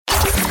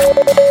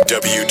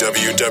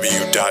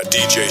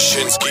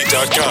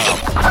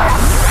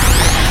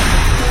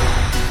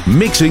www.djshinski.com.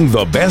 Mixing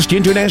the best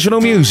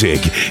international music.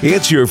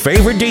 It's your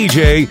favorite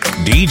DJ,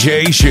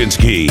 DJ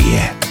Shinski.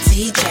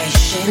 DJ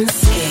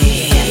Shinski.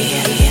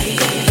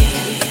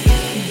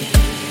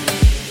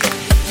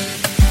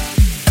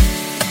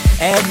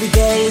 Every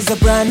day is a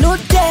brand new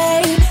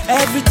day.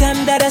 Every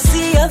time that I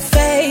see your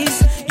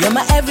face, you're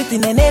my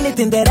everything and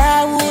anything that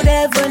I would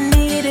ever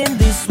need in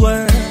this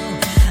world.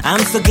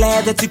 I'm so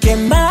glad that you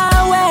came my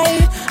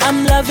way.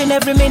 I'm loving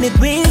every minute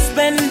we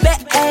spend,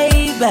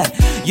 babe.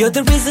 You're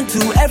the reason to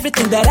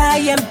everything that I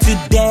am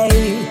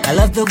today. I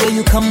love the way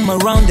you come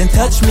around and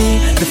touch me.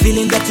 The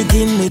feeling that you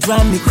give me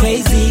drive me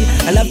crazy.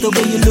 I love the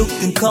way you look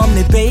and call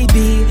me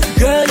baby.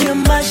 Girl, you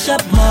mash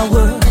up my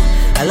world.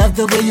 I love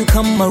the way you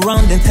come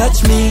around and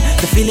touch me.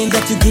 The feeling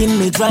that you give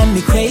me drive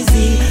me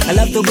crazy. I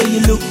love the way you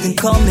look and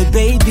call me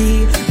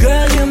baby.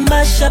 Girl, you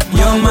mash up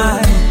my world. You're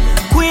my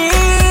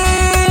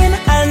queen.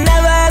 I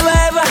never,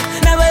 ever,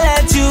 never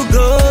let you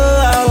go.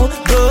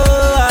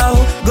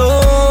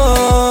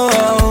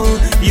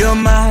 You're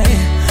my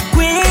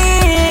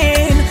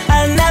queen. I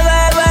never,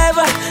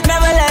 ever,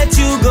 never let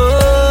you go,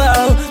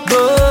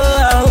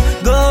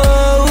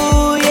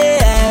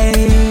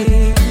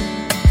 yeah.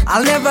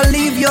 I'll never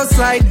leave your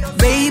side,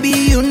 baby,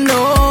 you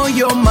know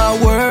you're my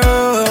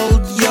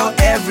world. You're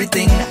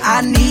everything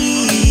I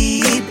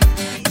need,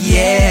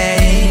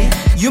 yeah.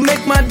 You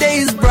make my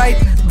days bright,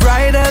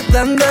 brighter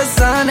than the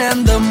sun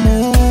and the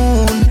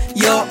moon.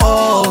 You're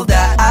all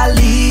that I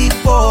live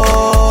for.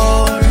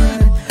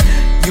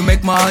 You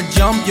make my heart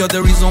jump, you're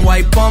the reason why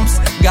it pumps.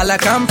 Girl, I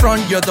come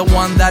front, you're the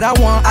one that I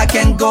want. I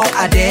can't go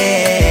a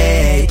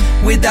day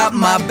without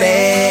my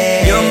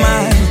babe. You're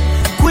my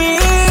queen.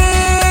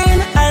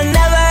 I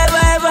never,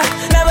 ever,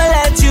 never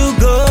let you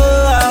go.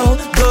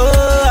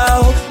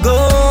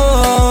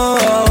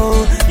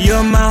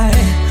 You're my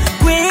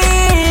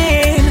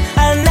queen. I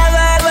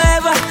never,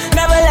 ever,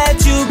 never let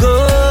you go,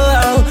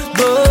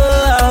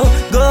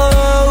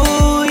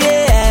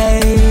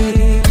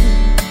 yeah.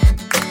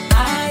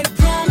 I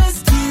promise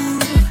to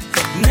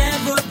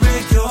never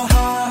break your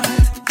heart.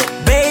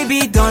 Baby,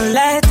 don't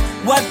let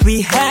what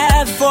we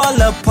have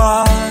fall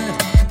apart.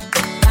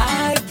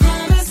 I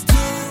promise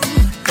to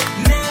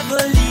never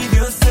leave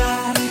your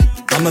side.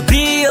 I'ma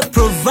be a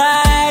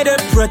provider,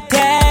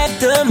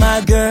 protector,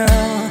 my girl.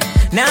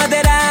 Now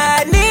that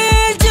I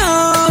need you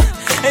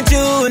and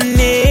you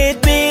need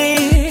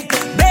me,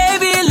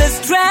 baby, let's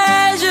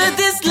treasure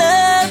this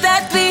love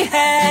that we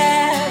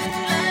have.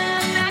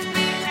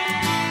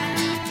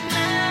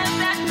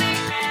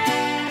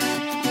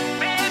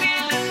 Baby,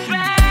 let's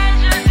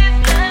treasure this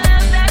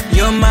love that we have.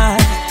 You're my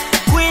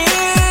queen.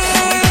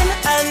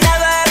 I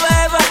never,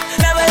 ever,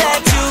 never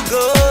let you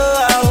go.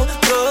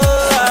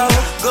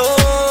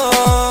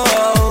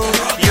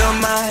 You're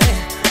my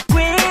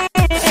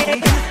queen.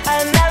 I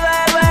never,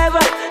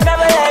 ever,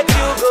 never let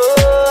you go.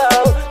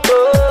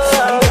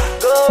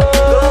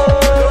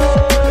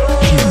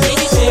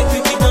 Niki shake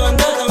wiki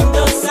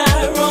dondosa,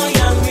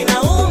 royal wina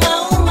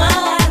uma.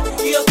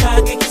 Iyo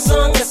kage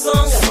kisonga.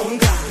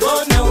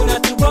 Bona una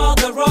tu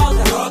roga.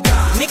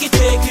 Niki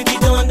shake wiki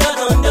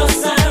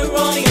dondosa,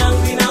 royal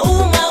wina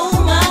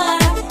uma.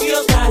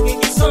 Iyo kage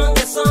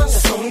kisonga.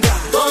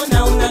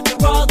 Bona una tu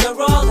roga.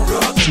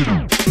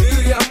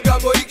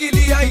 Mgambo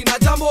ikilia ina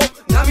jambo,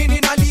 nami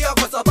ninalia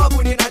kwa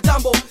sababu nina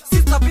jambo.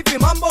 Sister pipi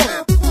mambo,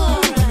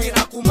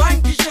 nina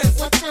kumind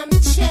kishenzi.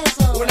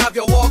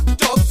 Unavyo walk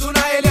talks,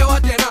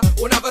 unaelewa tena.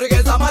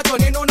 Unavyoregeza macho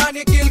nini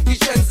unanikill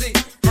kishenzi.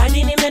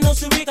 Hadi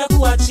nimenusurika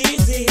kuwa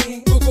chizi.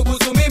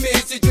 Kukubusu mimi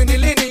sijui ni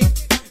lini.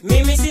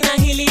 Mimi sina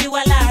hili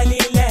wala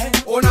lile.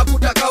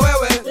 Unakutaka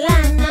wewe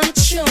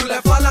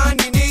yule fala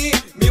nini.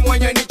 Mi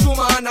mwenye ni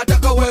chuma,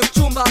 nataka we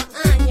mchumba.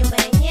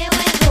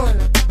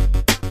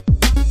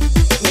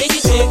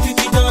 Niki shake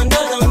wiki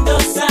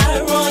dondosa,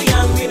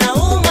 royal wina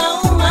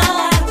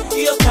uma.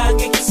 Iyo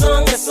kage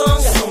kisonga.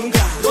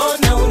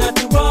 Bona una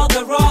tu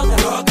roga.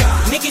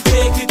 Niki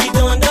shake wiki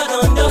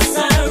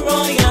dondosa,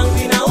 royal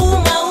wina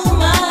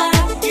uma.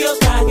 Iyo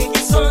kage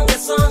kisonga.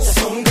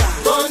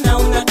 Bona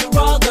una tu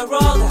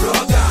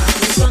roga.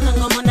 Nisona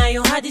ngoma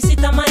nayo hadi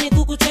sitamani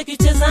kukucheki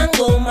cheza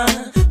ngoma.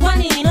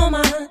 Kwani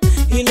inoma,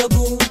 hilo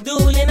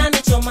gudu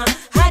linanichoma.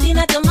 Hadi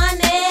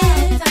natamani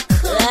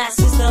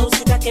sisa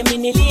usitake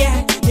minilie.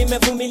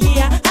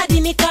 Nimevumilia hadi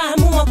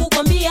nikaamua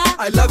kukwambia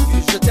I love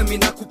you, je t'aime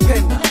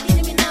nakupenda.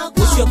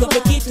 usiogope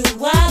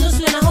kitu wala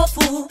usiwe na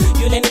hofu.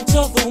 Yule ni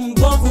mchovu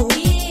mbovu.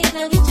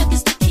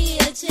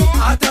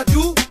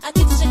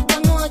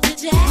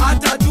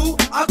 Atadu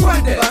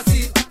akwende.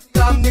 Basi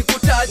kam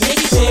nikutaje.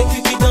 Niki shake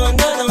wiki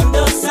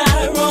dondosa,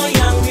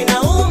 royal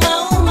wina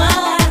uma.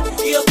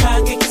 Iyo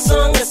kage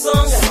kisonga.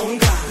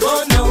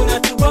 Bona una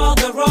tu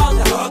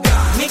roga.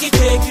 Niki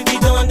shake wiki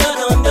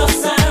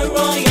dondosa,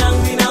 royal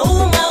wina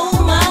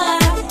uma.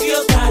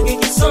 Iyo kage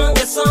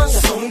kisonga.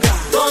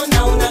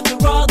 Bona una tu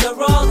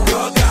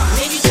roga.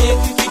 Niki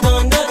shake wiki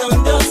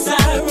dondosa,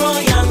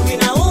 royal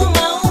wina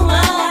uma.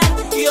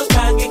 Iyo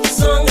kage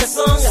kisonga.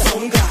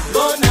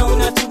 Bona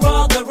una tu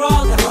roga.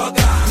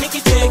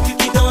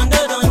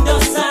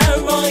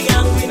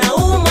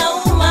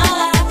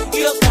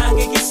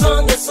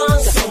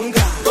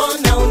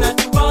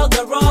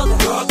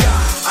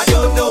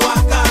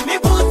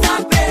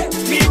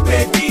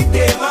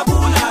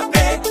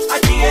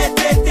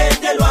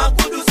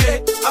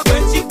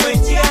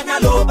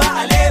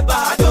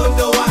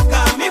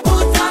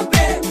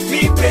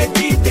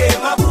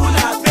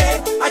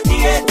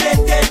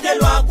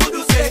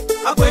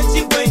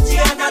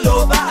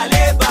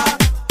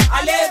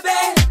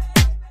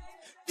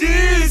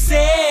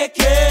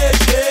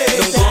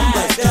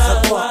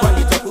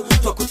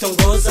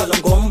 kutongoza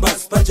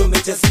Longombas, pajo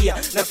mejazia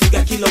na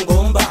piga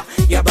kilongomba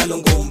ya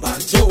balongomba.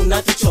 Jo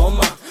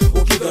unatuchoma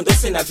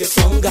ukidondose na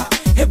vyosonga,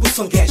 hebu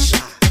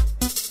songesha,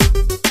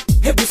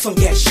 hebu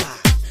songesha.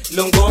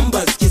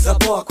 Longombas kiza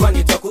poa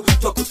kwani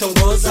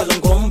twakutongoza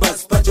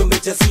Longombas, pajo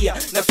mejazia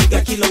na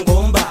piga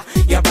kilongomba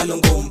ya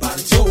balongomba.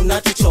 Jo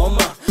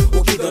unatuchoma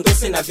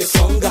ukidondose na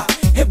vyosonga,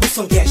 hebu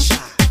songesha,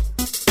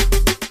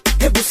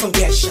 hebu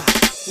songesha.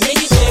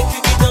 Nigga shake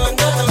you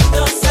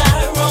Dondosa,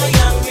 roll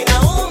young in a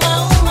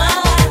uma.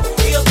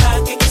 Feel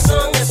back in the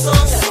songa.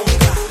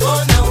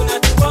 Oh now una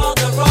tu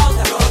roga.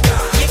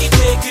 Nigga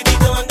shake you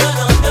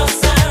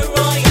Dondosa,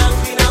 roll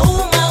young in a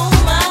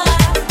uma.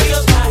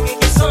 Feel back in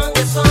the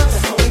songa.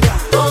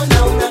 Oh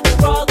now una tu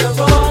roga.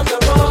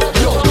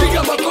 Yo,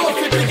 piga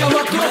Makofi, piga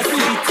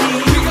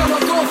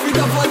Makofi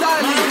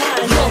tafadhali.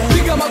 Yo,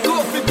 piga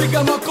Makofi,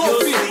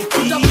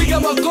 utapiga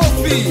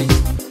Makofi.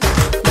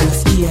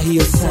 Unasikia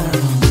hiyo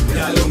sound?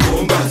 Ya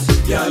Longombas,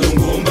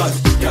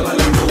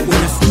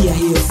 Unasikia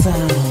hiyo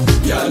sound?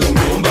 ya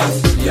Longombas,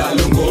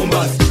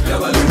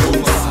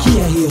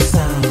 Sikia hiyo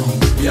sound?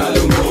 ya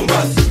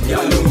Longombas,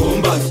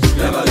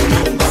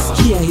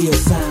 Sikia hiyo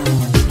sound?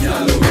 ya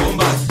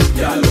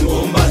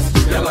Longombas.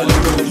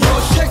 Yo,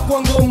 shake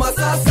kwa ngoma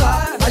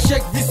sasa,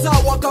 ashake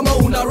visawa kama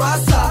una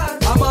rasa.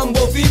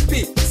 Amambo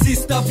vipi,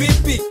 sister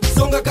vipi,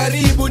 songa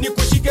karibu ni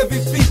kushike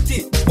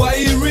vifiti. Kwa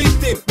hii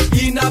rhythm,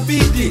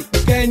 inabidi,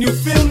 can you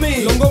feel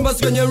me? Longombas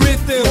kwenye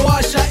rhythm,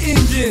 washa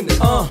engine.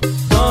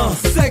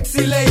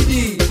 Sexy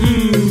lady,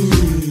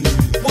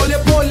 pole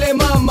pole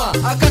mama,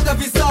 akata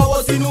visawa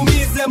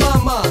usinumize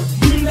mama.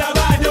 Mda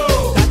bado,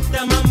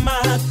 Kata mama.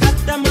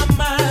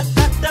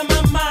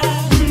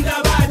 mda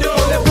bado.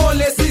 Pole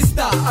pole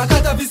sister,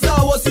 akata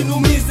visawa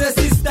usinumize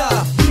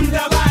sister.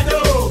 Mda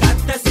bado,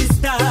 Kata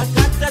sister.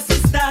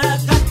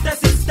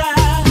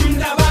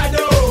 mda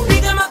bado.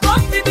 Piga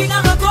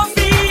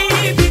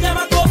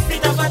makofi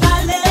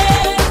tafadhali.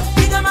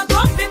 Piga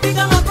makofi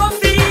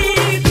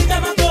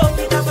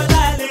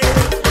tafadhali.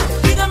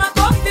 Piga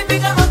makofi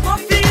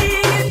tafadhali.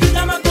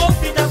 Piga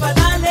makofi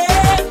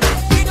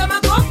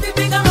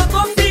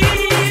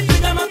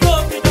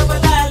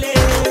tafadhali.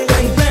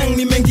 Bang bang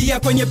nimeingia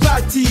kwenye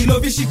party,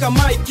 Lovi shika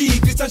maiki,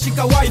 Krista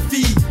shika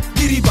wifi.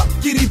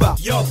 Kiriba,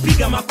 Yo,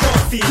 piga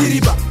makofi.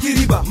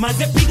 kiriba.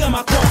 Maze piga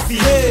makofi.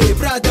 Hey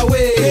brother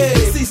way,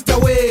 hey sister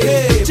way,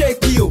 hey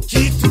check you.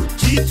 Kitu.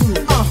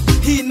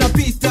 Hii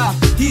napita,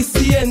 hii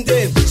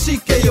siende,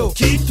 shike yo.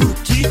 Kitu.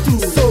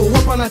 So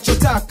wapa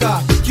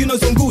nachotaka,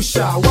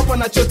 kinozungusha, wapa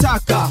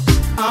nachotaka.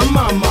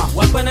 Mama,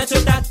 Wapa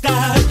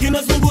nachotaka,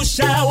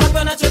 kinozungusha.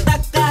 Wapa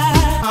nachotaka.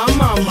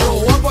 mama. Yo,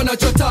 wapa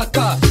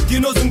nachotaka,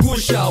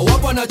 kinozungusha,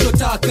 wapa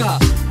nachotaka.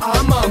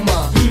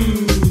 Mama.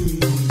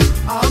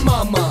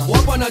 Mama,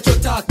 wapa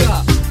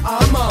nachotaka.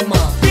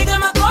 Mama. Piga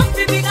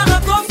makofi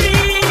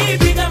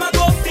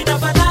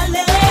tafadhali.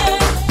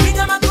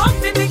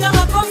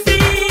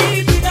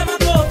 Piga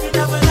makofi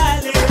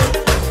tafadhali.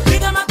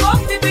 Piga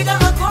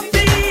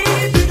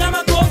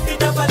makofi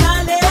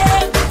tafadhali.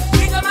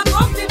 Piga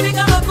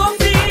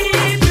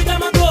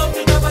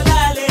makofi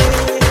tafadhali.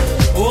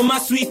 Oh my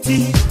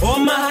sweetie, oh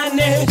my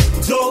honey,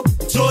 jo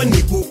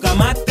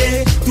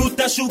nikukamate,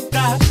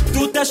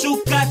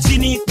 tutashuka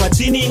chini kwa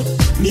chini,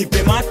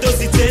 nipe mato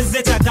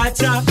sicheze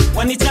chakacha,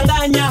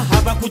 wanichanganya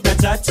hapa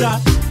kutachacha,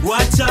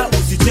 wacha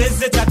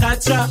usicheze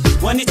chakacha,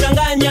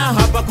 wanichanganya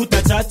hapa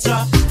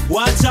kutachacha,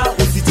 wacha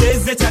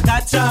usicheze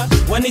chakacha,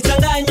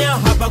 wanichanganya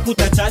hapa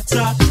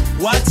kutachacha,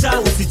 wacha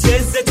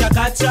usicheze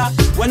chakacha,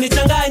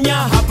 wanichanganya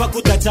hapa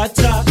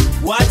kutachacha,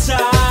 wacha.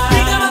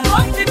 Piga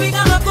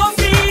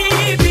makofi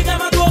tafadhali. Piga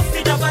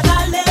makofi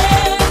tafadhali.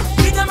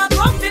 Piga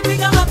makofi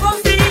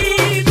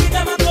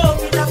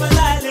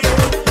tafadhali.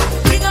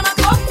 Piga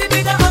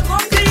makofi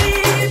tafadhali.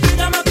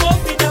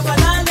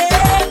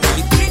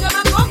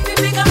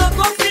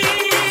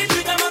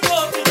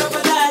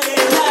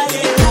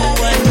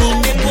 Kwa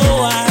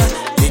nimepoa,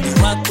 baby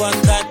wako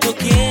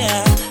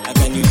akatokea,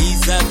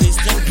 akaniuliza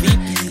Christian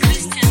vipi,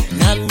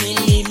 nami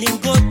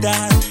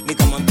nilingoda,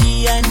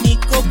 nikamwambia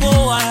niko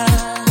poa,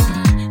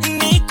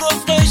 niko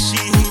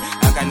freshi,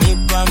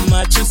 akanipa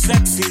macho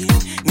sexy,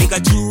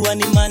 nikajua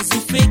ni manzi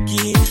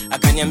feki,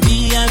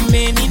 akaniambia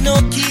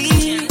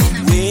meninoki,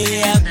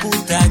 we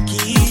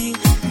akutaki,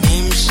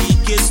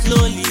 nimshike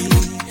slowly,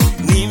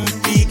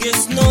 nimpige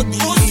snodi,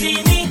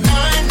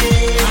 usinihande,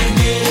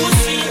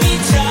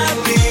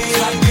 usinichape,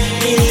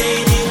 ni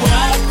lady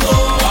wako,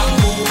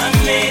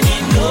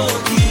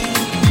 ameninoki,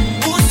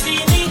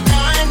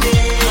 usinihande,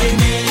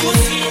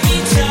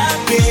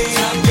 usinichape,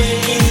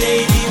 ni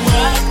lady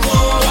wako,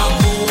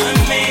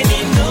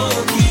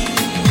 ameninoki.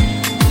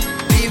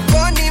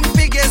 Before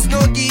nimpige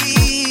snodi,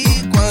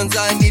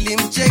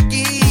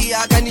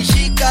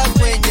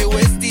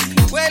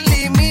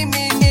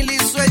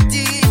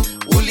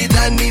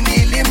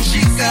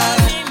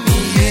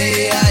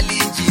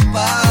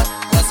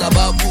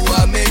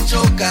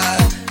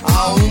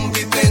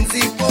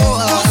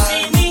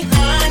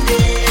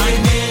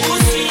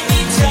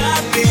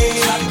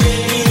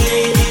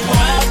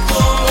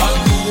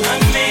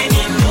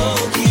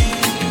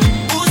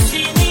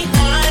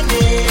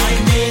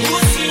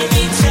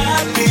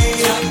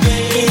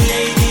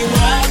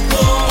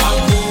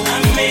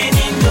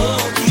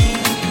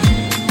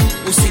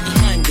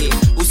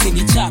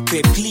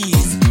 usinichape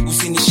please,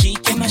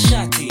 usinishike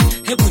mashati,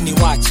 hebu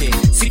niwache,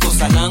 siko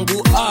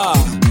sanangu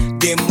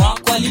demu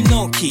wako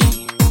alinoki.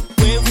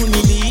 Wewe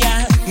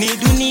nilia, ni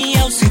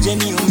dunia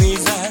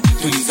usijeniumiza,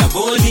 tuliza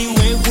boli.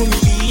 Wewe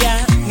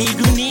nilia, ni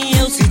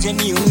dunia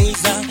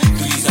usijeniumiza,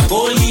 tuliza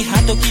boli.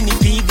 Hata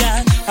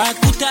ukinipiga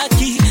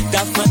hakutaki,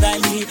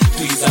 tafadhali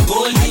tuliza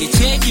boli.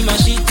 Alicheki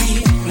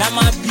mashiti na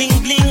ma bling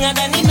bling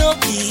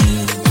adaninoki.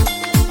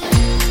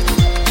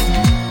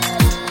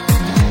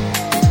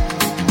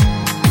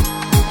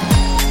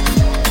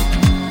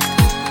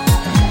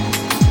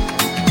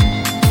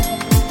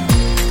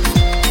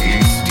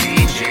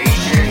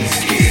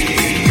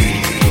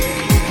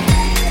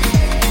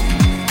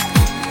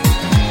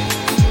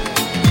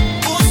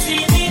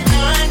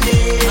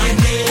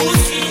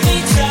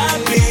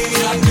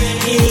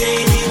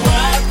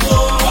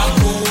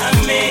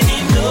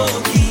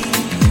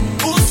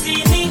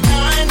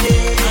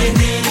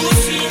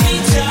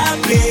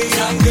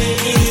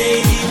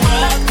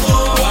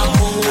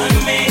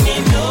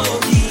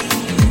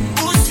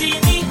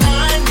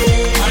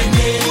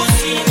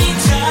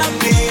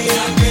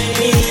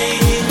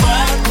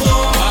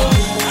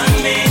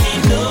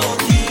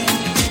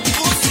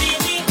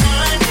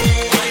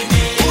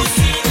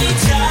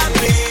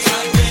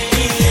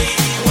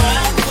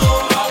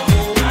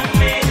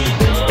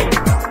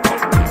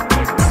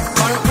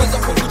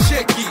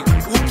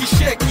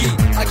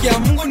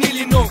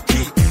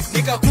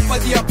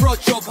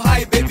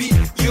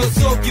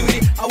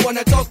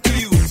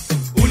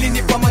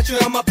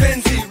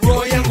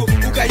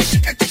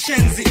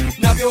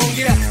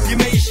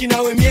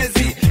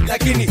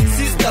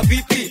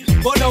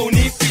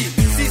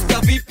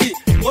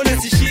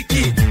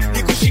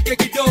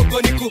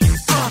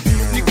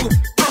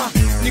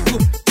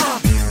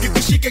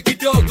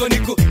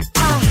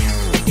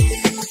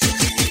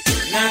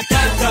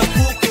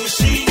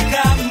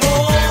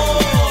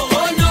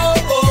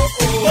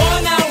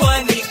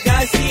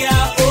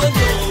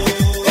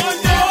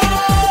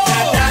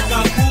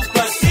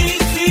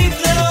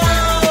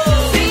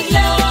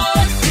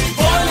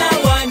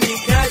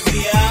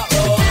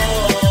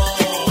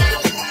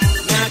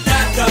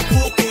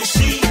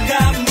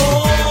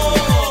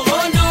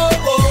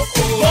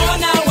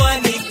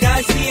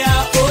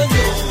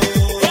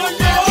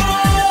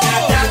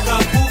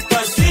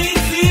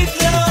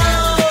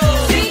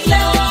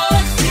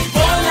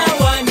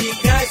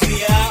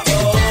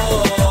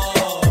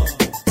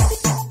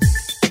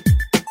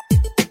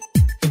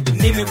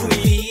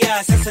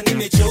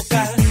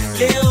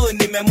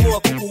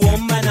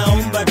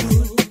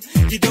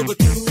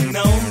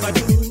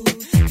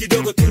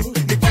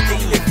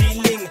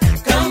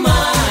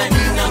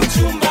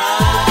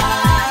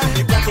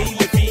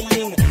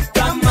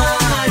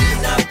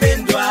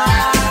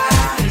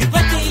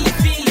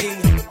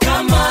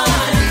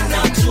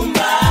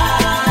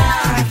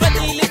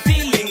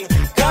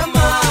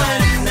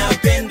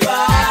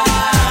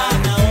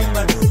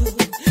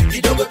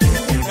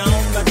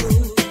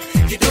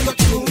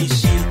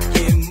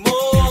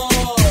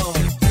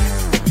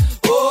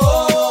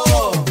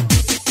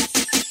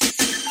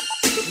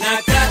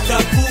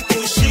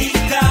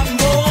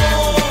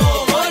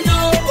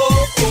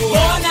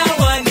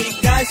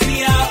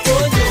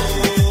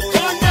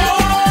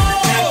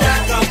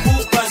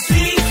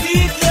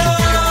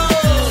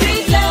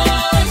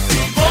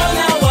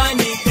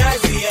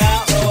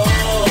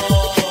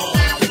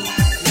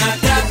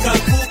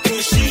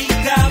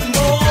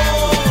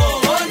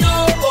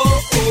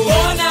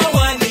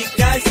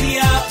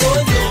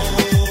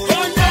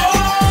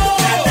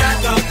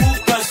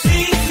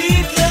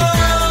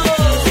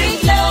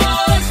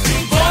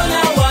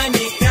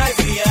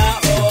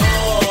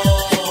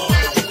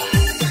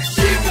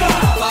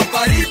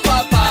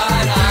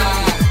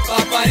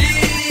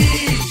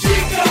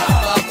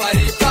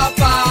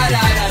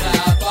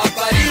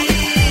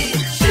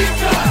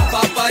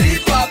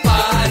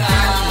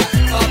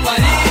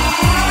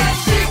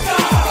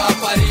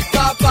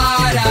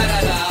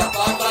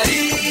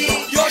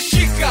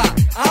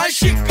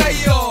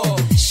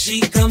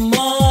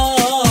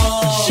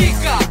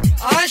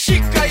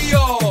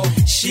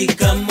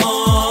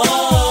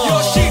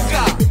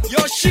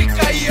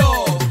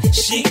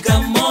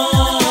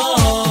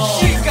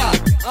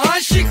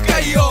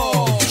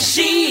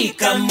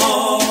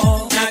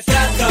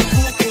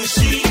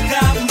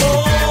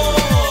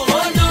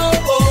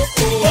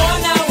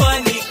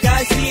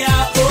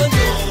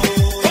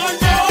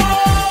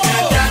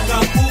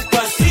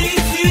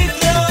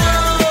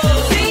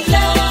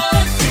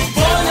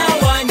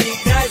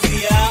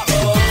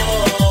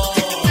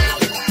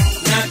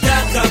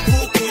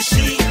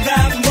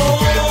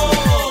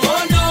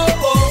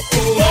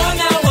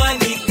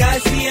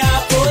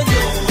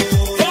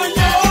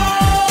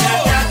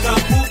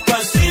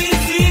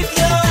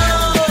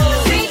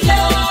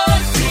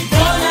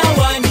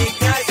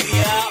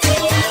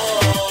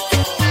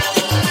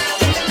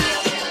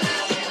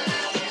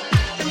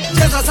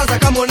 Sasa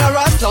kama una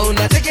rasta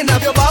unacheki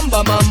navyo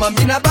bamba mama,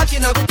 mina baki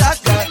na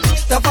kutaka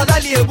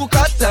tafadhali hebu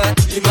kata.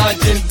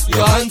 Imagine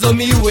your hands on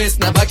me waist,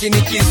 na baki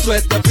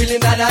nikisweat, the feeling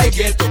that I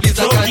get, please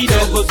I can't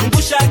tell.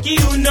 Zungusha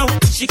kiuno,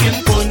 shike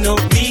mkono,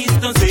 please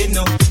don't say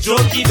no.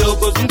 Drop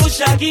kidogo,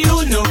 zungusha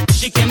kiuno,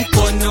 shike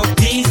mkono,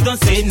 please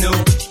don't say no.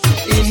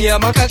 Ini ya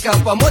makaka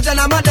pamoja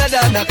na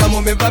madada, na kama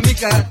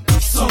umevamika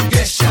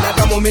songesha, na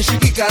kama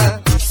umeshikika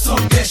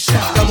songesha,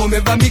 kama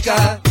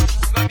umevamika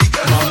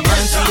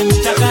mamanzi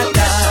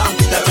mtakata,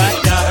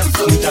 mtakata,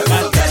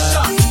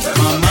 mtakata.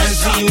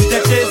 Mamanzi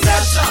mtacheza,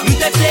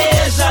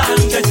 mtacheza,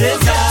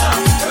 mtacheza.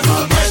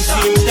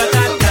 Mamanzi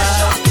mtakata,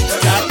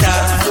 kata,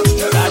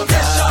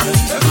 kata.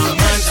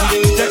 Mamanzi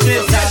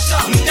mtacheza,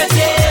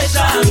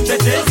 mtacheza,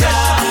 mtacheza.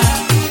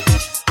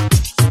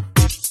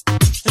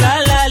 La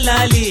la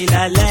la li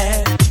la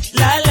le,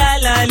 la la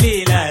la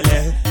li la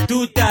le.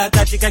 Tuta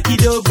katika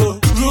kidogo,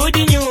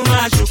 rudi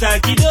nyuma, shuka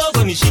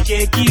kidogo,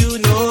 nishike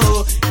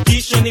kiuno,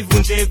 kisha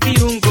nivunje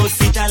viungo.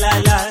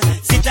 Sitalala,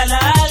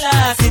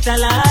 sitalala,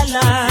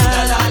 sitalala,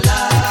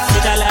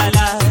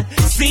 sitalala,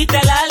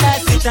 sitalala,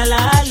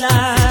 sitalala.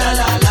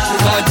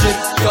 Imagine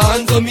your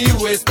hands on me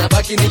waist, na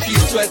baki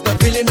nikisweat, the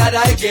feeling that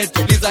I get,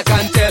 please I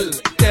can't tell.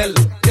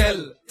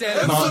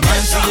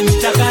 Mamanzi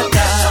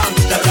mtakata,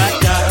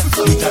 mtakata,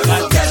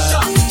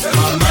 mtakata.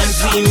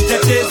 Mamanzi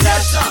mtacheza,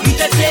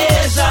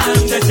 mtacheza,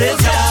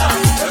 mtacheza.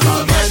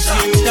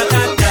 Mamanzi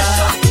mtakata,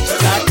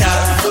 kata,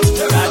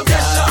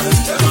 kata.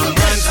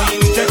 Mamanzi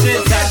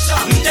mtacheza,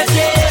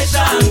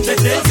 mtacheza,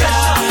 mtacheza.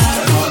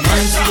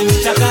 Mamanzi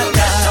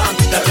mtakata,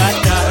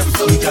 mtakata,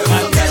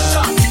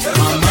 mtakata.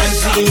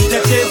 Mamanzi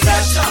mtacheza,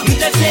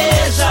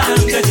 mtacheza,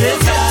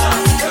 mtacheza.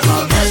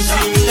 Mamanzi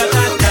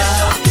mtakata,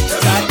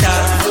 kata,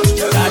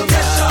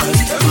 kata.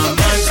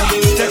 Mamanzi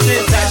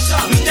mtacheza,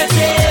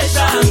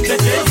 mtacheza,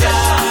 mtacheza.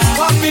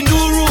 Wapi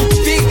nduru,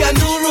 piga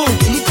nduru,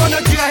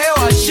 mkono juu ya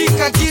hewa,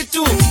 shika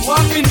kitu.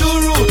 Wapi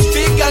nduru,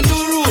 piga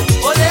nduru,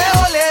 ole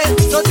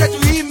ole, sote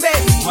tuimbe.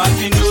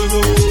 Wapi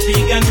nduru,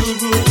 piga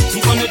nduru,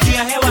 mkono juu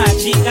ya hewa,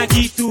 shika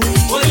kitu.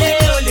 Ole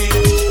ole,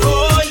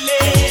 ole,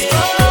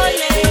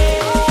 ole.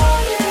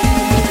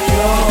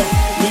 Yo,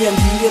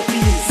 niambie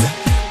please,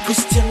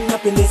 Christian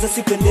napendeza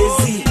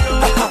sipendezi?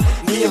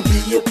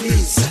 Niambie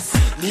please,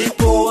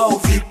 nipo au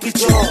vipi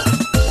jo?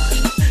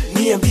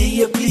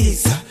 Niambie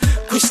please,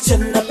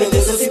 Christian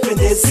napendeza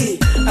sipendezi?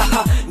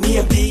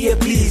 Niambie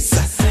please,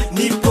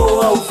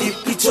 nipo au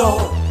vipi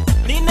jo?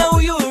 Nina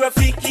huyu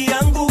rafiki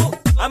yangu,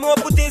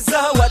 amewapoteza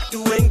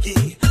watu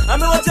wengi,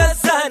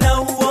 amewajaza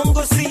na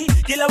uongo, si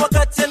kila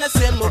wakati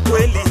anasema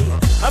kweli,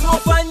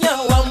 amewafanya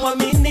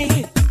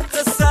wamwamini,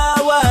 sasa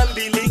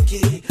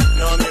waambiliki,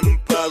 na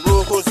wamempa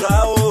roho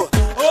zao.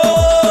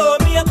 Oh,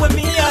 mia kwa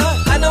mia,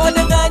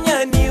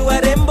 anawadanganya ni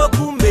warembo,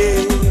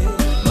 kumbe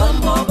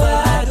mambo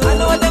bado.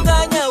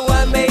 Anawadanganya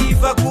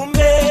wameiva,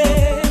 kumbe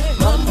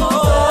mambo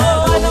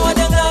bado.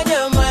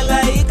 Anawadanganya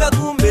malaika,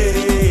 kumbe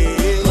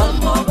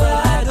mambo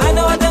bado.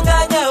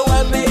 Anawadanganya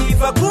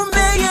wameiva,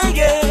 kumbe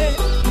yeye.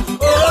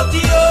 Oh,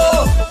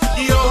 dio,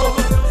 dio,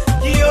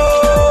 dio.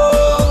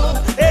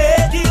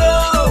 Eh, dio,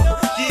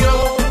 dio,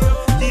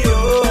 dio.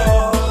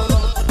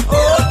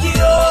 Oh,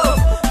 dio,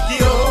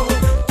 dio,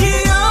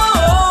 dio.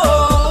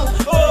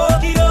 Oh,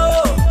 dio,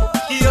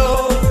 dio,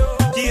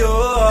 dio.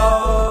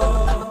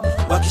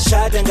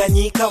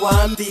 Wakishadanganyika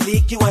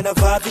waambiliki,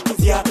 wanavaa vitu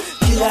vya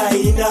kila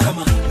aina.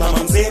 Kama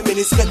mama mzee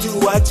menisikati,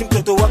 uachi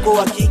mtoto wako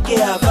wa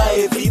kike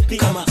avae vipi?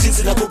 Kama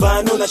jinsi na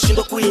kubano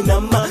nashindwa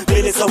kuinama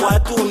mbele za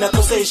watu,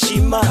 unakosa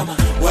heshima. Kama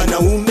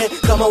wanaume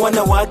kama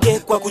wanawake,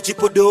 kwa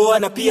kujipodoa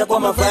na pia kwa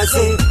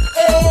mavazi.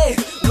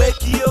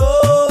 Wekio,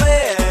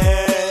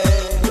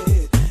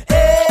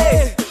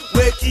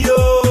 wekio,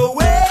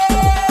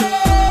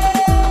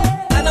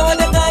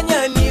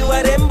 anawadanganya ni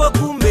warembo,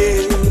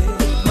 kumbe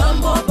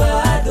mambo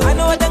bado.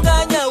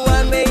 Anawadanganya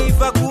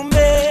wameiva,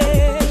 kumbe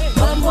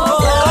mambo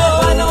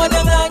bado.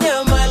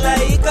 Anawadanganya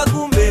malaika,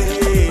 kumbe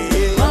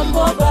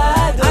mambo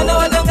bado.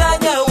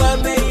 Anawadanganya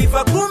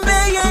wameiva, kumbe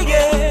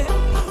yeye.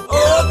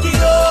 Oh,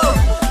 kio,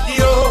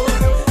 kio,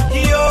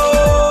 kio.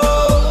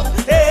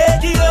 Kio,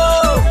 kio,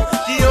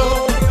 kio.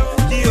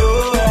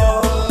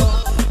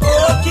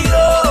 Oh,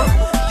 kio,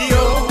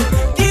 kio,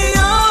 kio.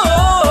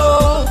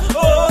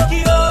 Oh,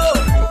 kio,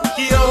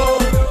 kio,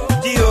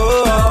 kio.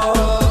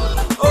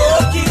 Oh,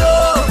 kio,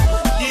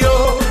 kio,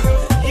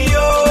 kio.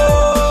 Kio,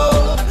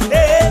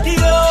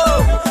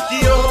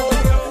 kio,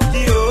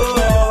 kio.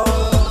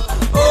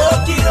 Oh,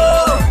 kio,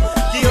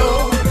 kio,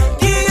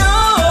 kio.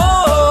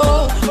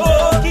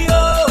 Oh,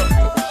 kio,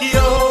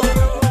 kio,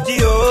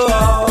 kio.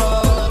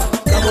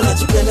 Kama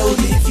unachopenda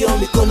ulivyo,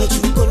 mikono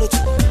juu, mikono juu.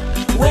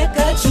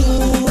 Weka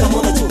juu. Kama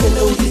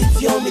unachopenda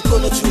ulivyo,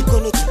 mikono juu,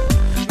 mikono juu.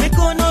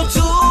 Mikono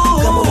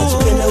juu. Kama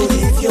unachopenda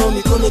ulivyo,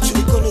 mikono juu,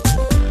 mikono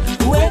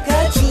juu.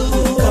 Weka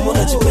juu. Kama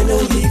unachopenda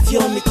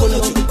ulivyo, mikono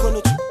juu,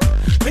 mikono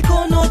juu.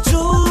 Mikono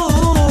juu.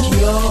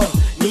 Yo,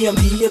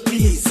 niambie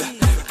please,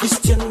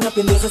 Christian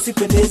napendeza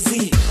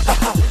sipendezi?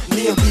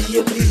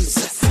 Niambie please,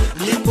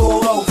 nipo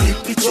au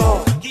vipi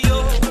jo?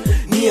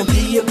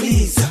 Niambie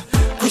please,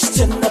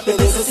 Christian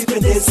napendeza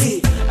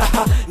sipendezi?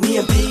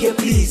 Niambie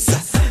please,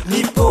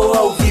 nipo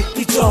au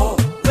vipi jo?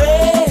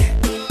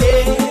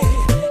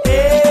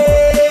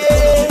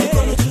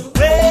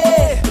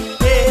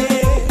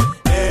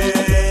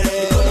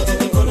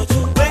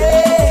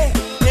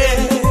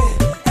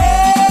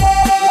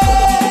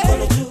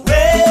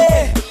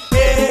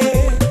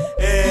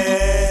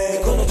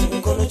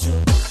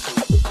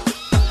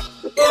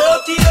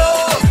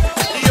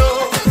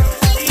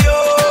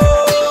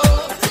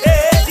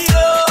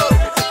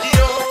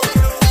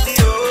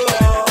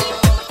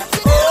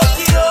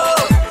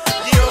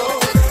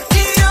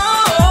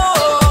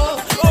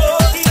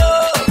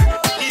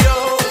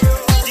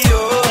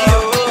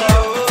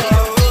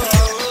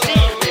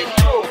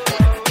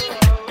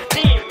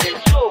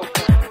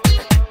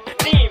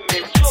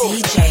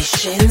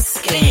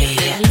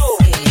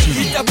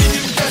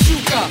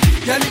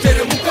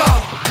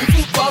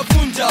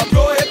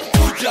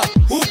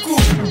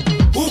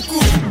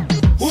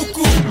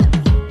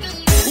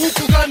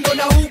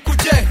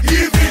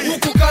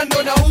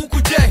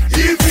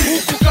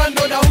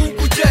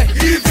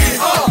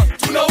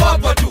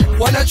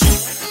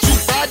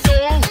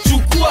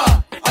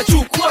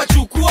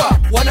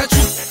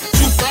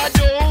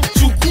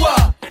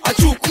 chukua,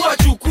 achukua,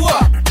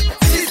 chukua.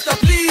 Sister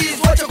please,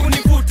 wacha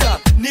kunivuta.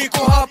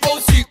 Niko hapa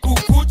usiku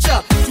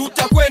kucha.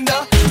 Tutakwenda,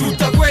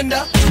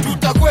 tutakwenda,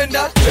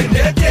 tutakwenda,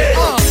 twendete.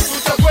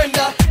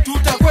 Tutakwenda,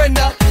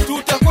 tutakwenda,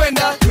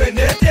 tutakwenda,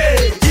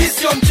 twendete. Hii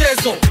sio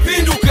mchezo,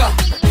 pinduka,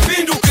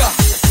 pinduka.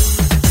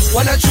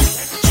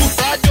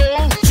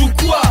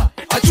 Chukua,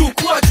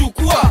 achukua,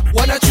 chukua.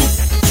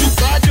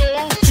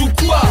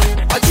 Chukua,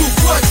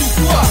 achukua,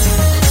 chukua.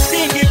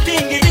 Tingi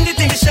tingi tingi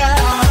tingi sha.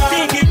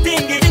 Tingi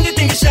tingi tingi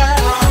tingi sha.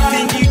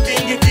 Tingi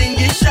tingi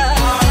tingi sha.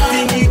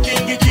 Tingi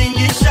tingi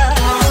tingi sha.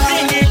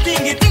 Tingi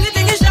tingi tingi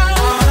tingi sha.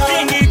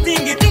 Tingi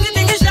tingi tingi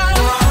tingi sha.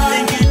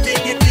 Tingi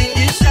tingi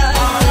tingi sha.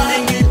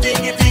 Tingi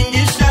tingi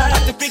tingi sha.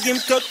 Hatupigi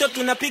mtoto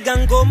tunapiga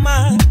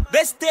ngoma.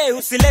 Beste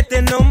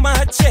usilete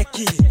noma,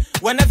 cheki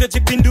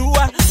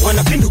wanavyojipindua,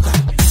 wanapinduka,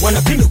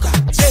 wanapinduka.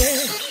 Je,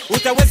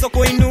 utaweza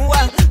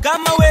kuinua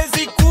kama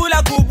wezi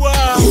kula kubwa?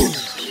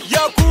 Ya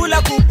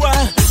kula kubwa,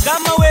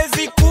 kama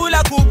wezi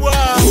kula kubwa.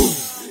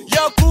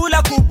 Ya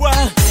kula kubwa.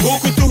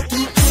 Huku tu,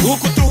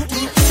 huku tu,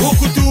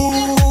 huku tu.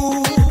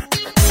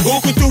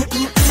 Huku tu,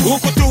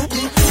 huku tu,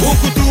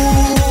 huku tu.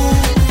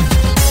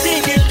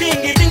 Tingi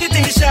tingi tingi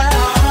tingi sha.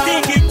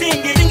 Tingi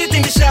tingi tingi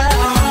tingi sha.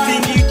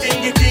 Tingi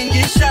tingi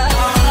tingi sha.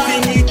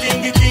 Tingi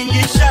tingi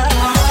tingi sha.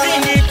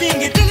 Tingi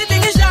tingi tingi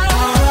tingi sha.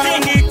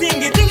 Tingi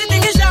tingi tingi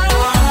tingi sha.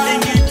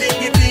 Tingi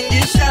tingi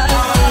tingi sha.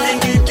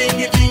 Tingi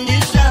tingi tingi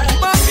sha.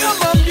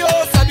 Mambio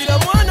sabila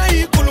mwana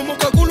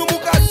ikulumuka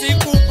kulumuka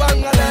siku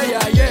pangala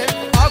yaye.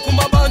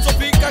 Akumba banzo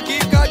pika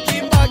kika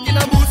kimba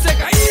kina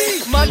museka.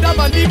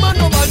 Mandama ni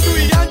mano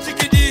mandui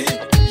yanchikidi.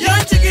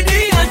 Yanchikidi,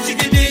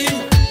 yanchikidi.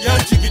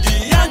 Yanchikidi,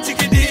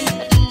 yanchikidi.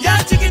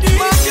 Yanchikidi.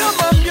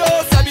 Mambio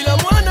sabila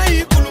mwana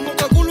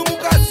ikulumuka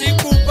kulumuka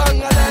siku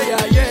pangala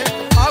yaye.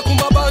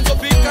 Akumba banzo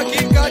pika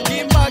kika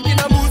kimba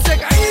kina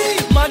museka.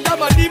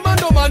 Mandama ni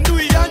mano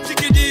mandui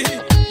yanchikidi.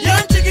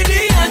 Yanchikidi,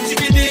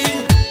 yanchikidi.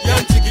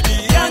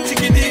 Yanchikidi,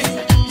 yanchikidi.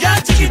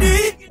 Yanchikidi.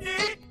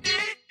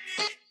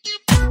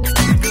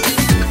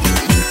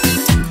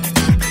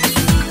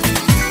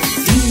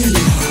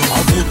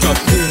 Avuta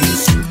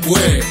Pumz,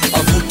 we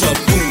avuta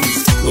Pumz.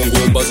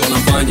 Longombas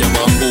wanafanya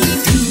mambo.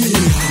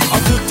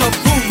 Avuta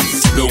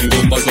Pumz.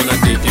 Longombas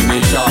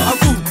wanatetemesha.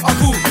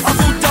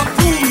 Avuta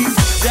Pumz.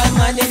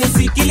 Jamani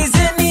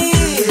nisikilizeni,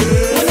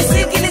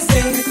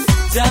 unisikilizeni.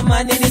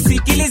 Jamani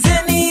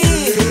nisikilizeni,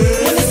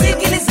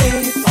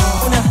 unisikilizeni.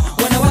 Kuna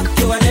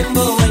wanawake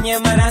warembo wenye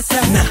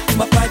marasa na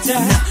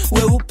mapacha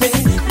weupe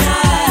na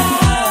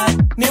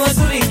ni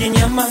wazuri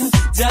kinyama.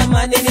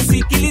 Jamani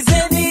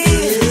nisikilizeni,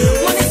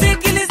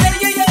 unisikilizeni.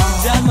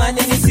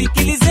 Jamani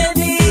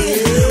nisikilizeni,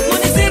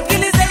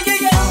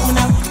 unisikilizeni.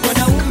 Kuna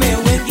wanaume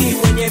wengi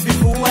wenye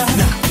vifua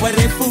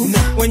warefu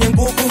wenye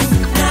nguvu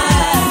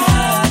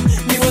na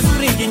ni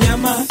wazuri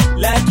kinyama,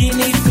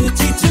 lakini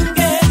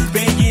tujichunge,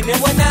 pengine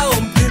wanao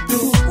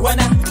mdudu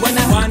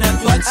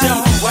wanatuacha,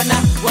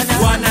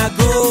 wanatuacha,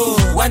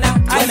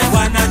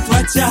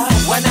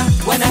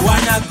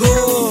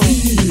 go.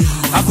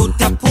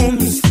 Avuta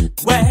Pumz,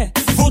 we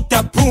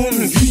vuta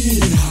Pumz.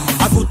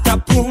 Avuta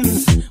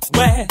Pumz,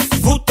 we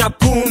vuta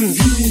Pumz.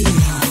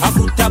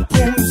 Avuta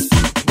Pumz,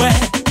 we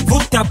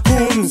vuta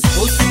Pumz.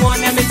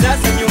 Usimwone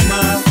amejaza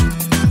nyuma,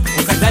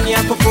 ukadhani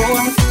yako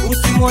poa.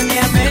 Usimwone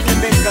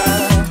ametembeka,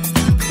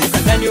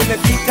 ukadhani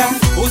umefika.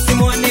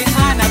 Usimwone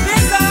ana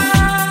pesa,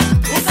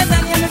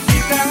 ukadhani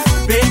amefika.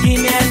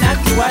 Pengine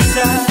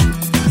anatuacha,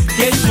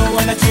 kesho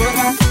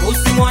wanachora.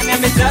 Usimwone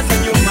amejaza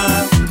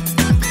nyuma,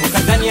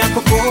 ukadhani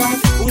yako poa.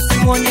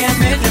 Usimwone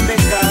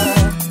ametembeka,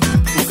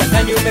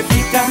 ukadhani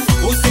umefika.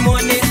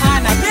 Usimwone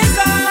ana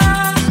pesa,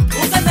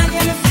 ukadhani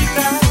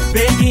amefika.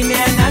 Pengine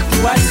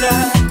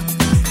anatuacha,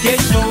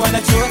 kesho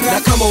wanachora.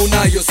 Na kama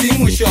unayo si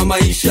mwisho wa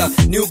maisha,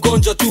 ni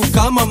ugonjwa tu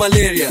kama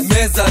malaria.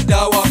 Meza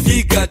dawa,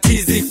 piga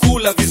tizi,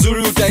 kula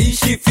vizuri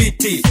utaishi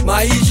fiti.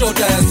 Maisha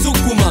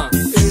utayasukuma,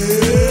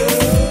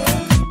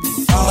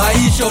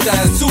 maisha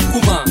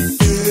utayasukuma.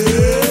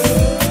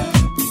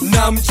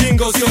 Na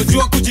mjinga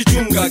usiojua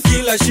kujichunga,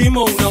 kila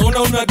shimo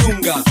unaona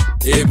unadunga.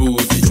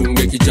 Hebu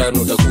jichunge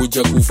kijana,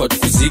 utakuja kufa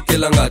tukuzike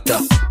Langata.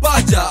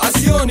 Paja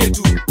asione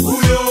tu,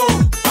 Huyo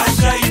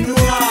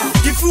ashainua,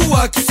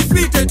 kifua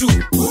kisipite tu,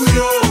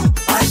 huyo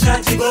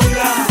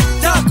ashajigonga.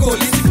 tako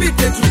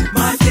lisipite tu,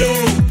 Mate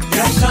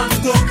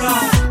yashamtoka,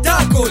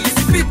 tako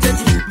lisipite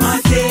tu.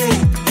 mate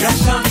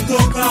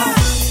yashamtoka.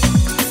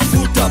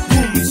 Vuta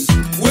Pumz,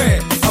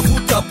 we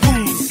avuta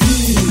Pumz.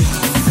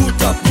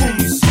 Vuta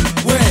Pumz,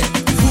 we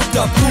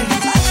vuta Pumz.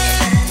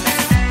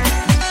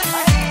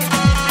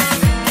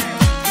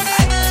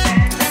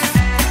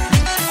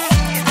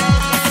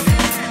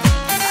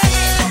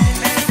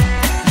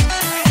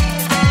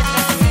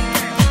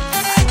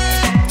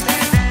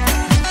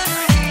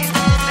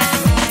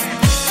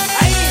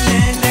 Ay,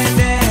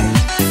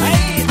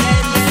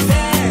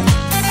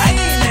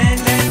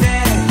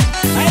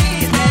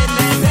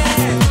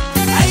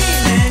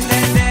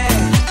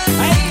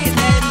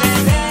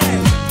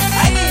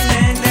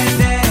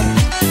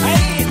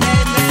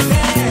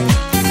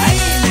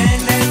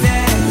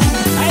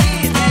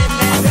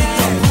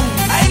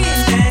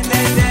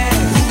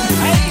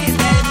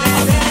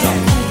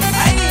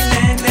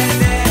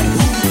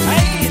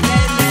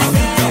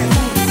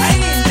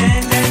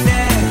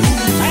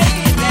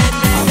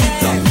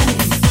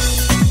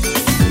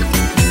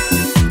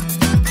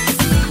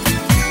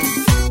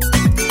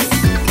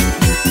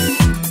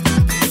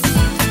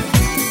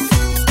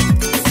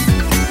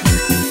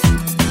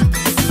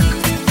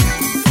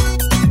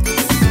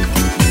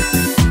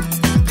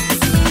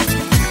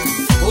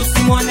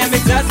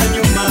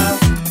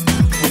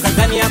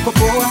 yako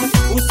poa,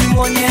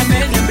 usimwone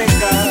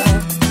amelembeka.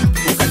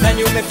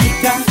 Ukadhani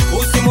umefika,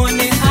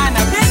 usimwone ana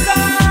pesa.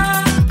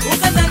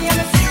 Ukadhani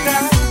amefika,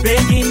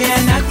 pengine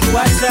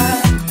anakuacha.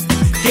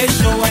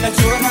 Kesho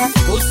wanachora,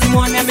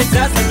 usimwone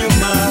amejaza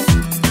nyuma.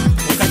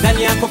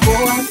 Ukadhani yako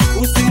poa,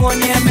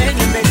 usimwone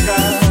amelembeka.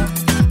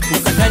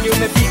 Ukadhani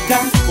umefika,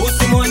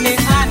 usimwone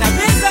ana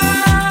pesa.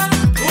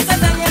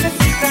 Ukadhani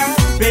amefika,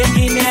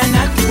 pengine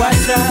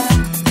anakuacha.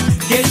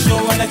 Kesho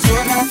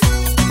wanachora.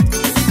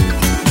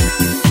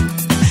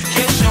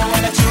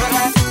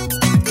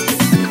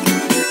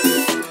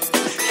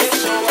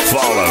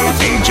 Follow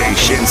DJ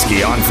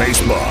Shinski on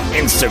Facebook,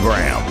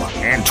 Instagram,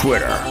 and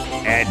Twitter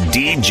at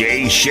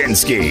DJ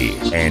Shinski.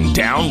 And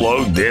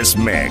download this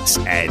mix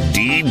at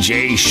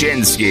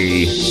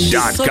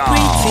djshinsky.com. So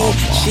pretty,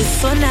 she's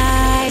so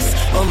nice.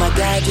 Oh my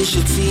God, you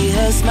should see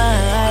her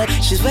smile.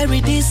 She's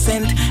very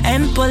decent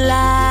and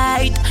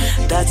polite.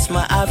 That's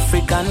my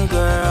African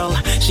girl.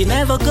 She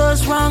never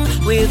goes wrong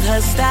with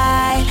her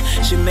style.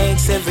 She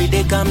makes every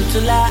day come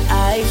to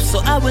life. So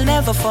I will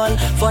never fall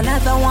for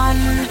another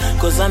one,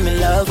 'cause I'm in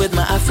love with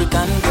my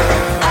African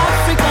girl.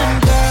 African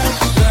girl,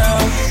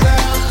 girl,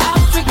 girl.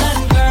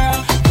 African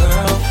girl,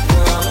 girl,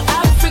 girl.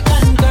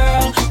 African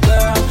girl,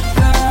 girl,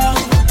 girl.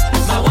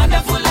 My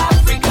wonderful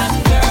African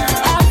girl.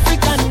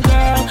 African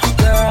girl,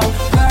 girl,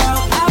 girl.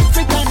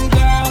 African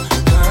girl,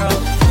 girl,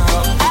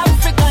 girl.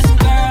 African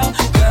girl,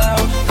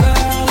 girl,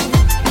 girl.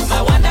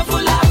 My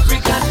wonderful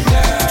African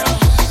girl.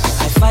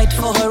 I fight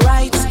for her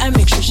rights, I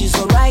make sure she's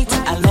alright.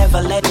 I'll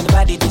never let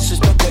anybody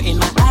disrespect her in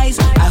my eyes.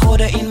 I hold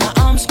her in my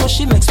arms 'cause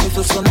she makes me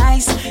feel so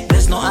nice.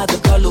 There's no other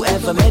girl who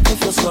ever made me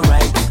feel so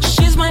right.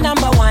 She's my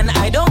number one,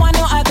 I don't want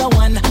no other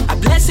one. A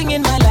blessing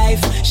in my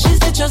life, she's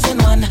the chosen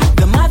one.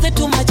 The mother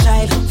to my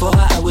child, for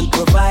her I will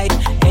provide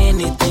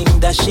anything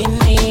that she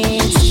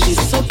needs. She's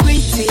so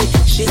pretty,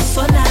 she's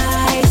so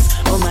nice.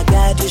 Oh my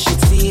God, you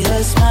should see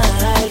her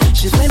smile.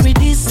 She's very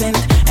decent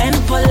and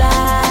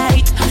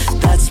polite.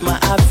 That's my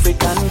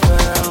African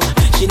girl.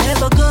 She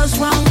never goes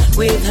wrong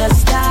with her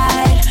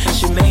style.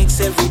 She makes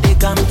every day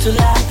come to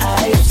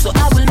life. So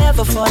I will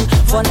never fall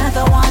for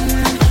another one,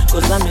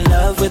 'cause I'm in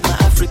love with my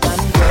African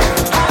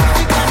girl.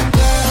 African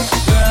girl,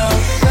 girl,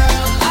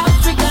 girl.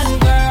 African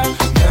girl,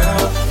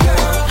 girl,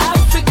 girl.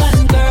 African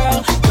girl,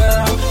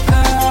 girl,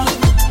 girl.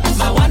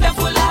 My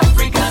wonderful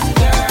African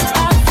girl.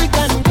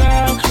 African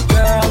girl,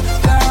 girl,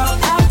 girl.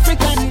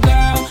 African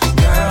girl,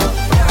 girl,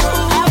 girl.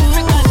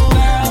 African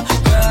girl,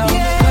 girl,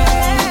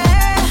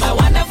 girl. My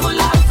wonderful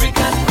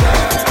African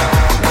girl.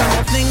 When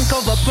I think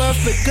of a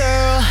perfect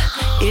girl,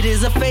 it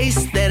is a face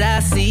that I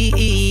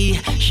see.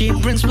 She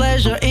brings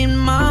pleasure in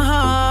my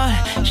heart.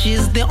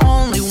 She's the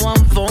only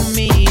one for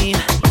me.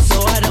 So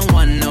I don't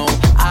want no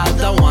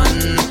other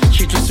one.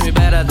 She treats me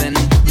better than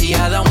the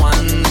other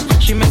one.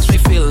 She makes me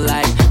feel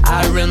like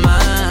a real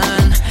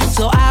man.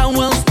 So I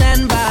will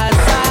stand by her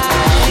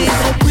side. She's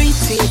so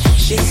pretty,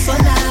 she's so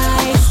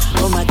nice.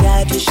 Oh my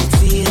God, you should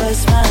see her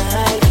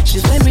smile.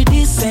 She's very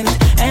decent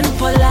and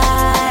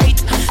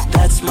polite.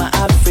 That's my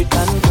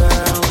African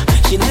girl.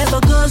 She never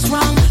goes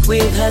wrong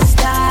with her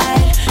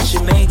style. She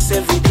makes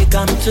every day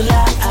come to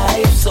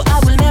life. So I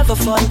will never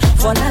fall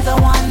for another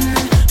one,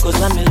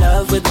 'cause I'm in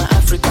love with my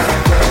African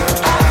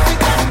girl.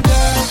 African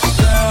girl,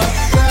 girl,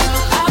 girl.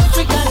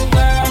 African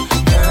girl,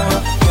 girl,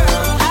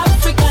 girl.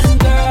 African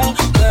girl,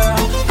 girl,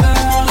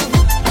 girl.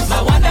 My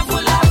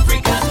wonderful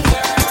African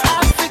girl.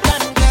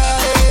 African girl,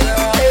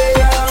 girl,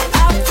 girl.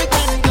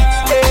 African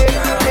girl,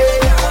 girl, girl.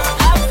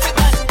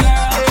 African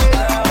girl,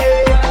 girl,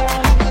 girl.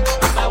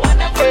 My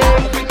wonderful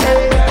African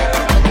girl.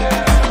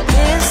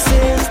 This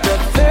is the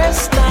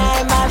first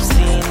time I've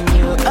seen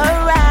you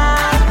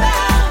around.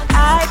 I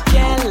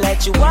can't let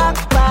you walk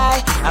by.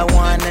 I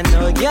wanna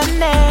know your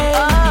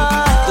name.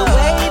 The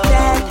way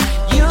that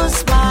you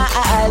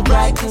smile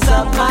brightens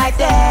up my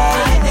day.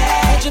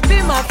 Would you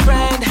be my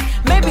friend?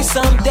 Maybe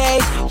someday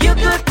you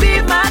could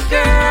be my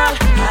girl.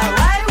 How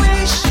I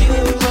wish you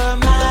were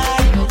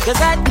mine,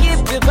 'cause I'd keep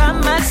you by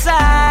my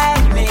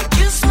side. Make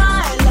you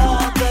smile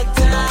all the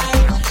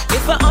time.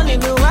 If I only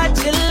knew what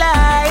you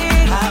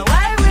like. How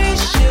I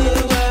wish you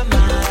were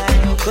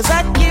mine, 'cause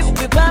I'd keep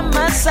you by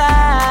my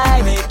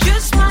side. Make you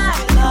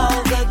smile all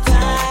the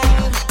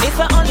time. If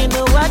I only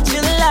knew what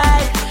you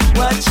like.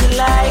 What you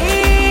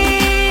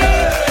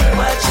like.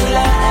 What you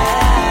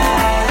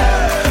like.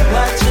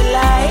 What you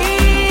like.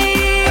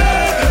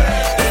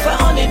 If I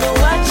only knew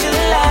what you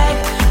like.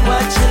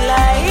 What you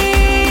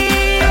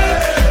like.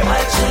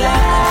 What you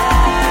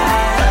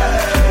like.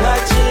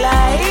 What you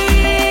like.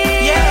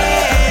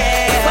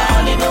 Yeah. If I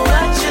only knew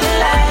what you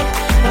like.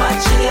 What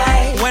you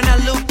like. When I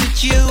looked at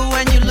you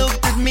and you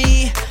looked at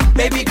me,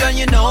 baby girl,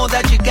 you know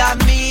that you got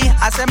me.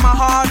 I set my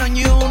heart on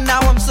you, now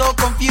I'm so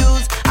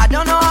confused. I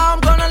don't know how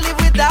I'm gonna live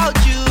without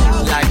you.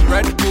 Like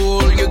Red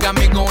Bull, you got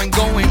me going.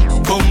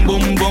 Boom,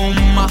 boom, boom,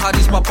 my heart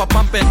is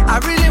pumping. I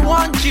really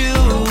want you,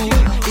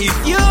 if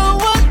you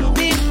would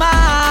be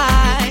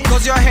mine.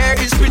 'Cause your hair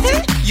is pretty,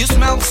 you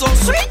smell so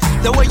sweet.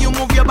 The way you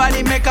move your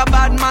body make a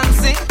bad man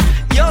sing.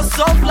 You're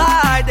so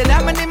fly, the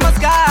diamond in my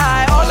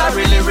sky. All I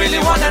really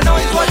wanna know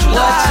is what you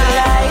What you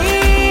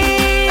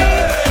like?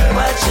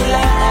 What you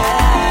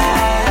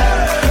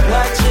like?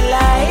 What you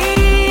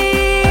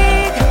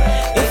like?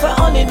 If I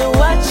only knew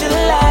what you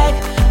like.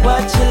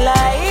 What you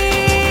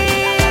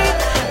like?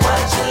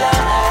 What you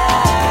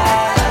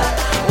like?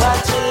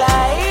 What you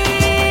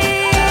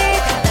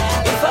like?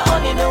 If I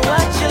only knew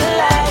what you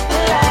like.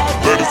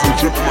 Ladies and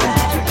gentlemen,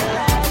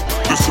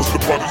 this is the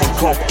Batman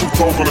Cup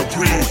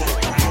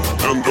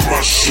 2003 and the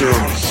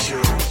Machine.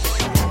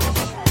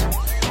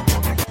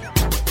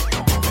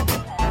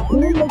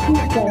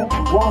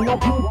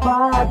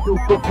 Wanatupa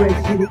tuko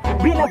freshi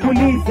bila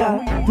kuliza,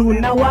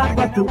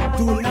 tunawapa tu.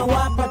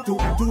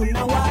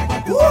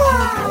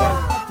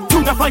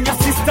 Tunafanya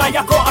sister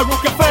yako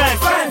aruke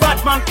fence.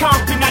 Batman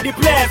camping at the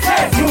place.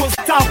 New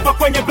stuff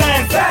kwenye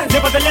blends.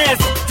 Nevertheless,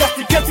 just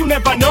in case you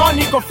never know,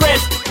 niko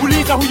fresh.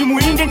 Uliza huyu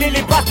muhindi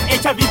nilipata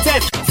HIV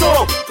test.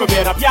 So,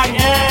 tomera pyari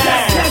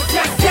hai.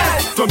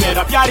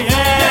 Tomera pyari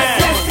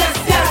hai.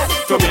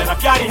 Tomera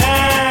pyari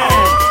hai.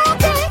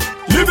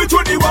 Live it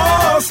to the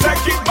walls,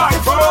 take it by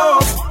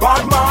force.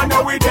 Bad man,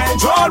 now we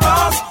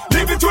dangerous.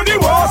 Live it to the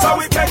walls, and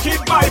we take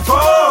it by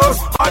force.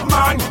 Bad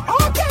man,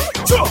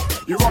 okay. So,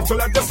 you have to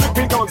let the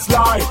sleeping dogs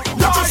lie.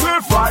 Let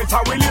yourself right,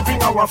 how we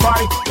living our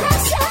fight.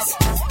 Yes.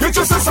 Get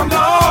yourself some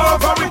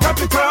love, how we got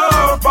the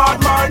curve. Bad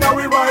man, now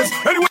we rise.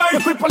 Anyway, the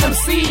cripple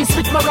MCs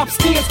with my rap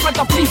skills,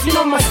 brother, please, you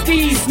know my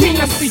steez. Me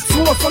and speed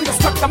tools from the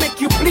struck that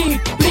make you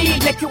bleed.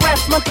 Like your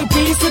ass monkey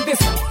bees with this.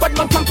 But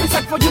my country's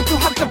like for you to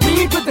have to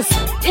bleed with this.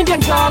 Indian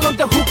girl on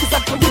the hook is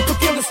like for you to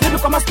kill this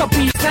lyrical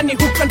masterpiece. Any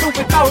who can do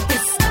without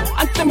this.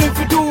 Anthem if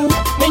you do,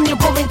 then you're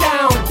going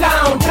down.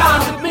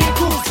 With me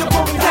cool, you're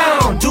going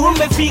down.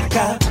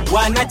 Tumefika,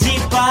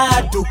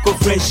 wanajipa, tuko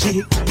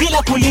freshi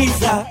bila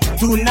kuliza,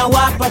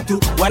 tunawapa tu,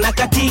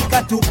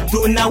 wanakatika tu,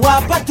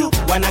 tunawapa tu,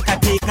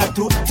 wanakatika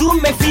tu.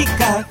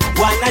 Tumefika,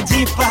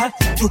 wanajipa,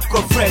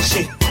 tuko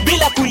freshi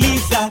bila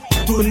kuliza,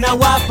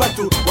 tunawapa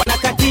tu,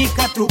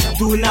 wanakatika tu,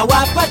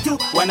 tunawapa tu,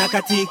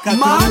 wanakatika tu.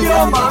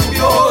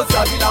 Mambio,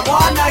 sabila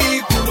mwana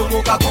hii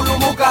kulumuka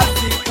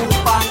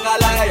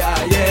sikupangala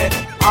yeah.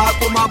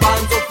 Ako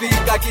mabanzo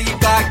fika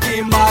kika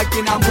kimba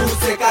kina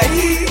museka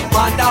hii.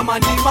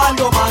 Mandamani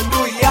mando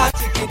mandu ya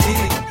chikidi.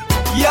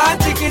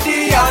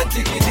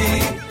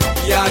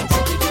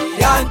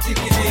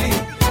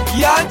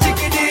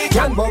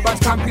 Young Bobat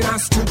camping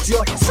and studio.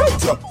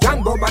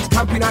 Young Bobat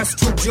camping and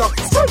studio.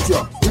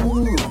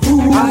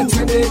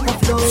 Ateneka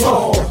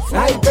flow.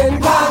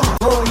 Naipenda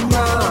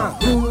ngoma.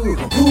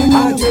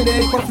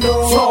 Ateneka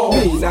flow.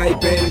 Mimi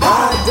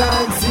naipenda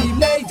dance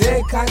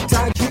lady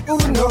kata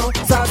kiuno.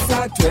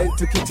 Sasa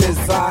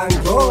tukicheza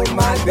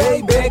ngoma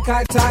baby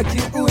kata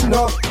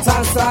kiuno.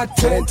 Sasa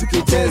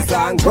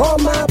tukicheza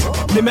ngoma.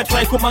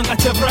 Nimetry kumanga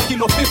chevra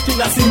kilo 50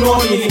 na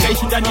sinoni.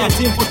 Nikaishi ndani ya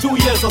gym for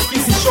 2 years of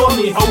kisi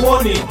shoni.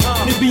 Hawoni,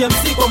 ni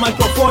BMC kwa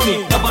microphone.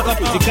 Na bado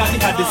tutikani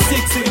hadi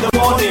 6 in the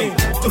morning.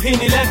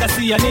 Tuhini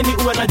legacy ya nini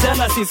uwe na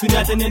jealousy.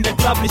 Suniache niende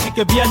club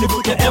nishike bia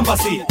nivute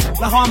embassy.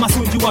 Na hawa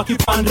masunji wa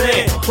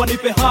kipandre.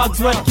 Wanipe hugs,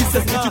 red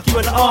kisses,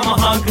 nichukiwe na awa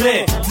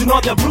mahangre. You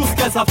know the blue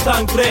skies have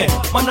turned grey.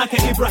 Manake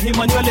Ibrahim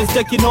Manuel is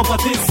taking over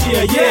this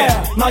year,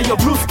 yeah. Now your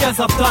blue skies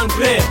have turned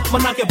grey.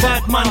 Manake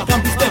Batman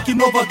can be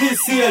taking over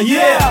this year,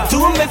 yeah.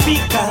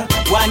 Tumefika,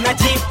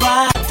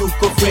 wanajipa,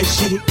 tuko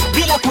freshi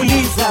bila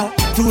kuliza,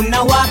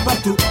 tunawapa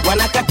tu,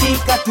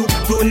 wanakatika tu,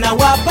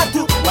 tunawapa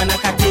tu,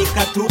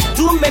 wanakatika tu.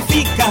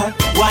 Tumefika,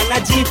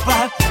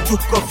 wanajipa,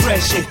 tuko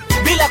freshi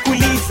bila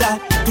kuliza,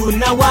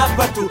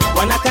 tunawapa tu,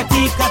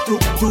 wanakatika tu,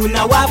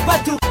 tunawapa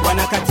tu,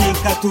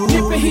 wanakatika tu.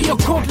 Nipe hiyo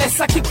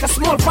codeless, I kick a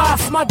small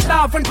pass. Mad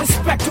love and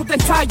respect to the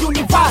entire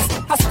universe.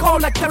 Has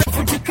called like the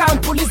refugee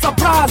camp, police are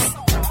brass.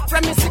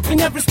 Reminiscing in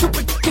every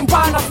stupid fucking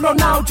bar. I flow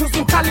now,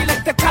 choosing Cali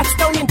like the cats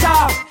down in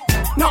Dar.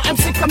 No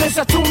MC can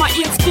measure to my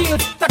ear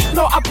skills that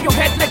blow up your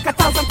head like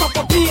 1,000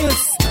 copper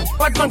bills.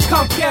 Batman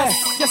camp,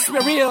 yes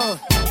we're real.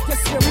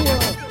 Yes we're real.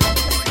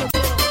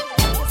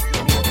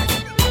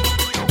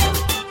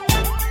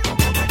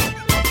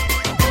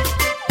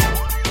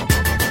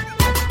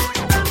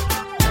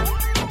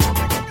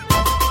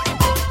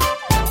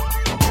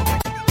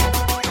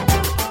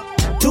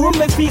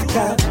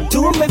 Tumefika,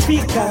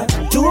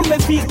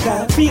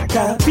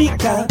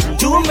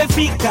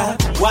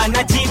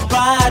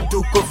 wanajipa,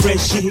 tuko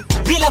freshi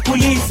bila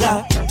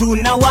kuliza,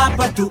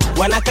 tunawapa tu,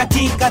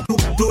 wanakatika tu,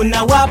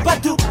 tunawapa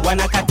tu,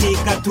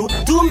 wanakatika tu.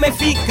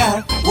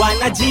 Tumefika,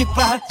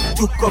 wanajipa,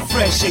 tuko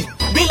freshi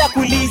bila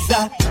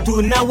kuliza,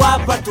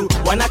 tunawapa tu,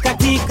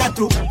 wanakatika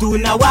tu,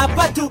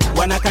 tunawapa tu,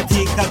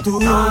 wanakatika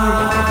tu.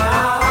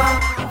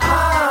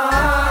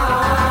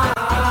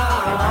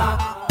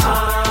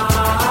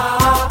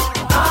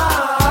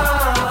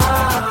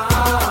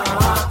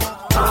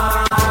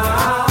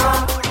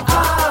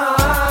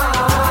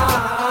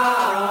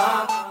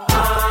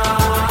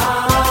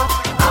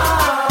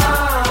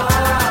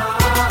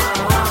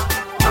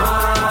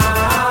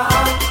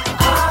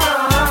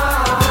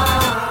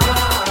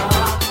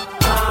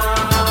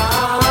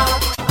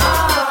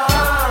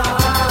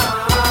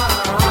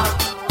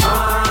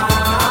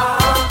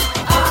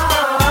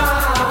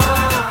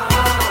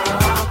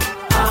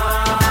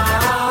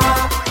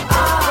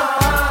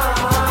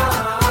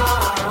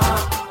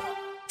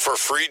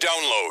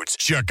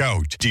 Check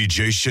out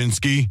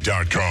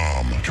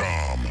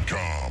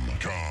DJShinsky.com.